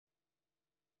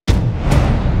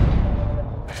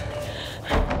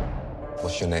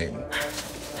What's your name?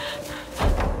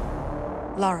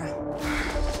 Lara.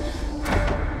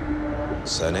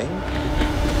 Surname?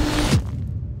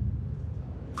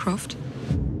 Croft.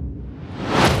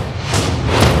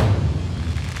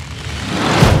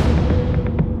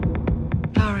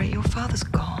 Lara, your father's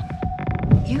gone.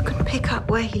 You can pick up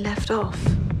where he left off.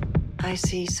 I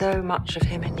see so much of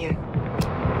him in you.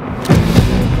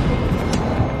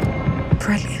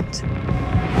 Brilliant.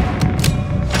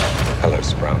 Hello,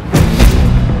 Sprout.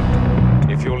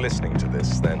 If you're listening to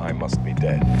this, then I must be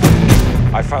dead.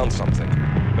 I found something.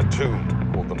 A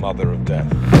tomb called the Mother of Death.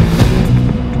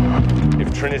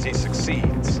 If Trinity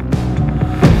succeeds,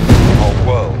 the whole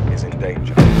world is in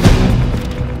danger.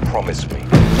 Promise me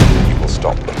you will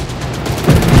stop them.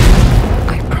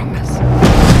 I promise.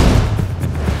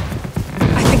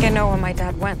 I think I know where my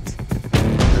dad went.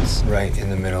 It's right in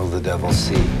the middle of the Devil's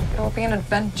Sea. It will be an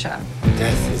adventure.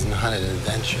 Death is not an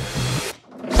adventure.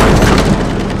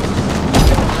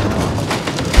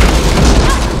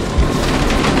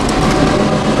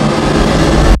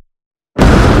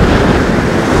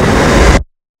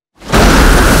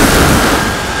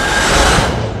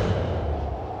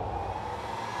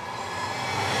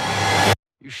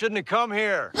 You shouldn't have come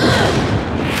here.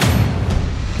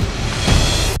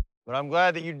 But I'm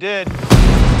glad that you did.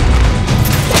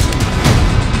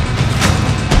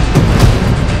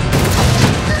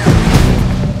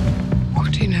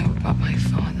 What do you know about my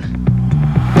father?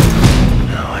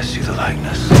 Now I see the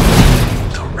likeness,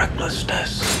 the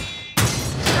recklessness.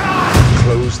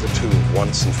 Close the tomb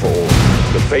once and for all.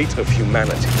 The fate of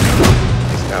humanity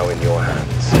is now in your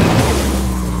hands.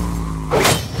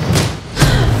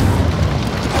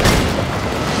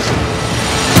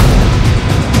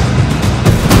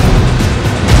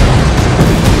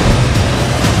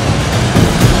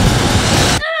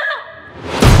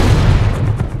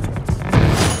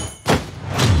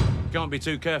 Can't be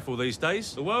too careful these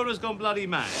days. The world has gone bloody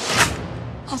mad.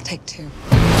 I'll take two.